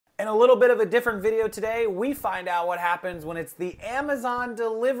In a little bit of a different video today, we find out what happens when it's the Amazon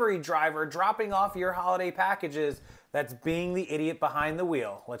delivery driver dropping off your holiday packages that's being the idiot behind the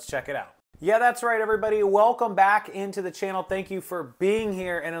wheel. Let's check it out. Yeah, that's right, everybody. Welcome back into the channel. Thank you for being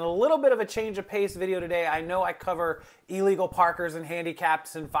here. And in a little bit of a change of pace video today, I know I cover illegal parkers and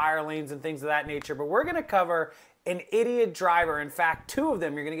handicaps and fire lanes and things of that nature, but we're gonna cover an idiot driver. In fact, two of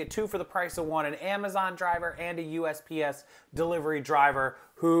them. You're gonna get two for the price of one, an Amazon driver and a USPS delivery driver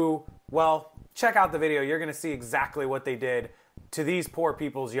who, well, check out the video. You're gonna see exactly what they did to these poor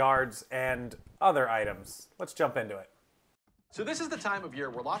people's yards and other items. Let's jump into it. So this is the time of year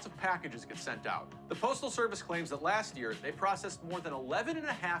where lots of packages get sent out. The Postal Service claims that last year they processed more than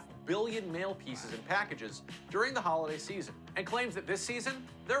 11.5 billion mail pieces and packages during the holiday season, and claims that this season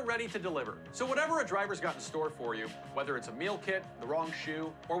they're ready to deliver. So whatever a driver's got in store for you, whether it's a meal kit, the wrong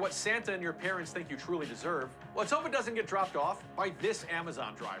shoe, or what Santa and your parents think you truly deserve, let's hope it doesn't get dropped off by this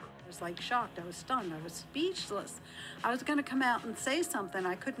Amazon driver. I was like shocked, I was stunned, I was speechless. I was gonna come out and say something,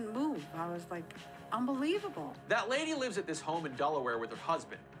 I couldn't move. I was like, unbelievable. That lady lives at this home in Delaware with her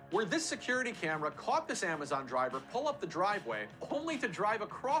husband, where this security camera caught this Amazon driver pull up the driveway, only to drive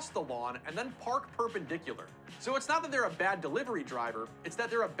across the lawn and then park perpendicular. So it's not that they're a bad delivery driver, it's that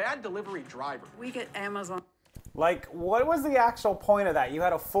they're a bad delivery driver. We get Amazon. Like, what was the actual point of that? You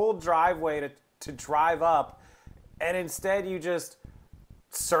had a full driveway to drive up, and instead you just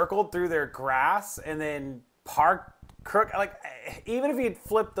circled through their grass and then parked crook. Like, even if you'd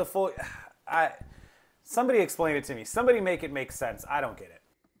flipped the full... Somebody explain it to me. Somebody make it make sense. I don't get it.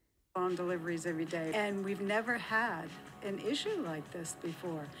 On deliveries every day, and we've never had an issue like this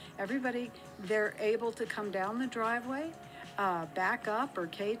before. Everybody, they're able to come down the driveway, back up or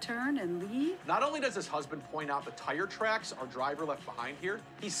K-turn and leave. Not only does his husband point out the tire tracks our driver left behind here,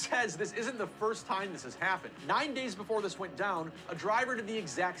 he says this isn't the first time this has happened. 9 days before this went down, a driver did the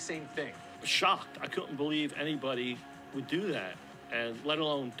exact same thing. Shocked. I couldn't believe anybody would do that, and let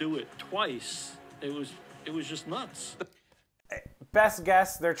alone do it twice. It was just nuts. Best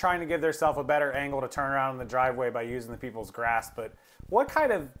guess, they're trying to give themselves a better angle to turn around in the driveway by using the people's grass. But what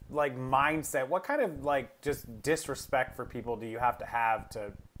kind of like mindset, what kind of like just disrespect for people do you have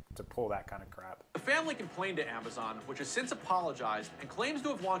to pull that kind of crap? The family complained to Amazon, which has since apologized and claims to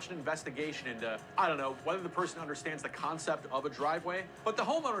have launched an investigation into, I don't know, whether the person understands the concept of a driveway, but the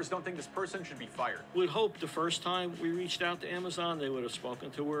homeowners don't think this person should be fired. We'd hope the first time we reached out to Amazon, they would have spoken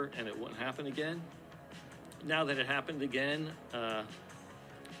to her and it wouldn't happen again. Now that it happened again,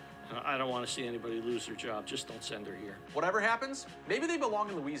 I don't want to see anybody lose their job. Just don't send her here. Whatever happens, maybe they belong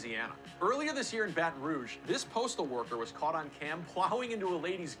in Louisiana. Earlier this year in Baton Rouge, this postal worker was caught on cam plowing into a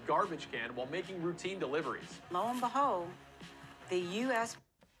lady's garbage can while making routine deliveries. Lo and behold, the U.S.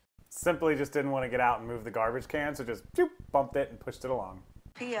 simply just didn't want to get out and move the garbage can, so just bumped it and pushed it along.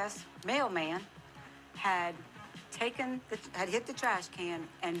 PS mailman had hit the trash can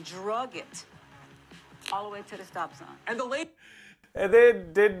and drug it all the way to the stop sign. And the lady... And they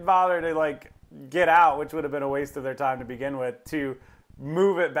didn't bother to like get out, which would have been a waste of their time to begin with, to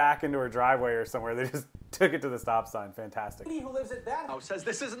move it back into her driveway or somewhere. They just took it to the stop sign. Fantastic. The lady who lives at that house says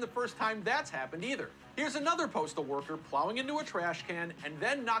this isn't the first time that's happened either. Here's another postal worker plowing into a trash can and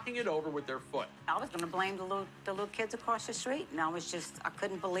then knocking it over with their foot. I was going to blame the little kids across the street, and I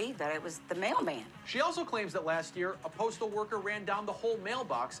couldn't believe that it was the mailman. She also claims that last year, a postal worker ran down the whole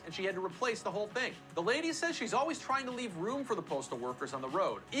mailbox and she had to replace the whole thing. The lady says she's always trying to leave room for the postal workers on the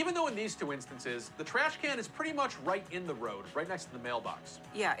road, even though in these two instances, the trash can is pretty much right in the road, right next to the mailbox.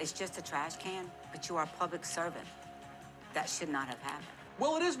 Yeah, it's just a trash can, but you are a public servant. That should not have happened.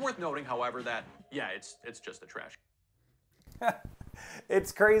 Well, it is worth noting, however, that, yeah, it's just a trash can.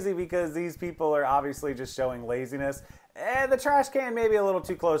 It's crazy because these people are obviously just showing laziness. And the trash can may be a little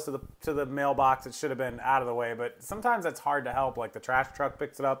too close to the mailbox. It should have been out of the way, but sometimes that's hard to help. Like the trash truck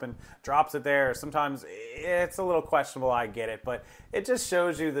picks it up and drops it there. Sometimes it's a little questionable, I get it, but it just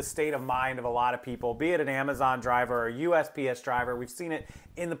shows you the state of mind of a lot of people, be it an Amazon driver or a USPS driver. We've seen it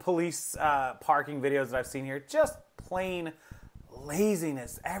in the police parking videos that I've seen here. Just plain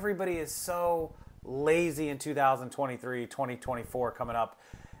laziness. Everybody is so lazy in 2023, 2024 coming up.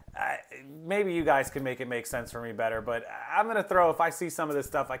 Maybe you guys can make it make sense for me better, but I'm going to throw, if I see some of this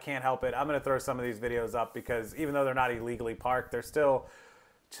stuff, I can't help it. I'm going to throw some of these videos up because even though they're not illegally parked, they're still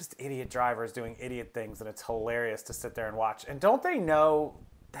just idiot drivers doing idiot things, and it's hilarious to sit there and watch. And don't they know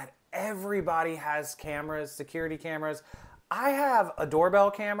that everybody has cameras, security cameras? I have a doorbell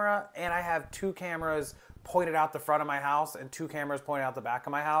camera, and I have 2 cameras pointed out the front of my house and 2 cameras pointed out the back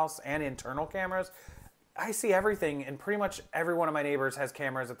of my house, and internal cameras. I see everything, and pretty much every one of my neighbors has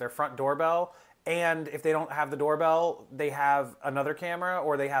cameras at their front doorbell And if they don't have the doorbell, they have another camera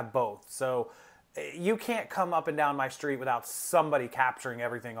or they have both. So you can't come up and down my street without somebody capturing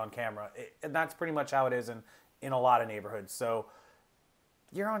everything on camera. And that's pretty much how it is in a lot of neighborhoods. So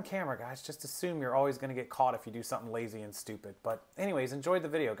you're on camera, guys. Just assume you're always going to get caught if you do something lazy and stupid. But anyways, enjoyed the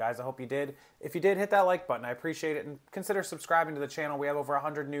video, guys. I hope you did. If you did, hit that like button. I appreciate it. And consider subscribing to the channel. We have over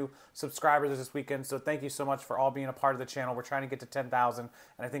 100 new subscribers this weekend. So thank you so much for all being a part of the channel. We're trying to get to 10,000. And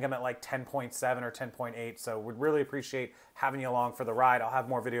I think I'm at like 10.7 or 10.8. So we'd really appreciate having you along for the ride. I'll have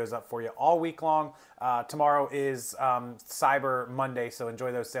more videos up for you all week long. Tomorrow is Cyber Monday. So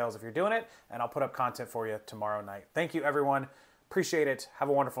enjoy those sales if you're doing it. And I'll put up content for you tomorrow night. Thank you, everyone. Appreciate it. Have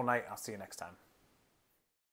a wonderful night. I'll see you next time.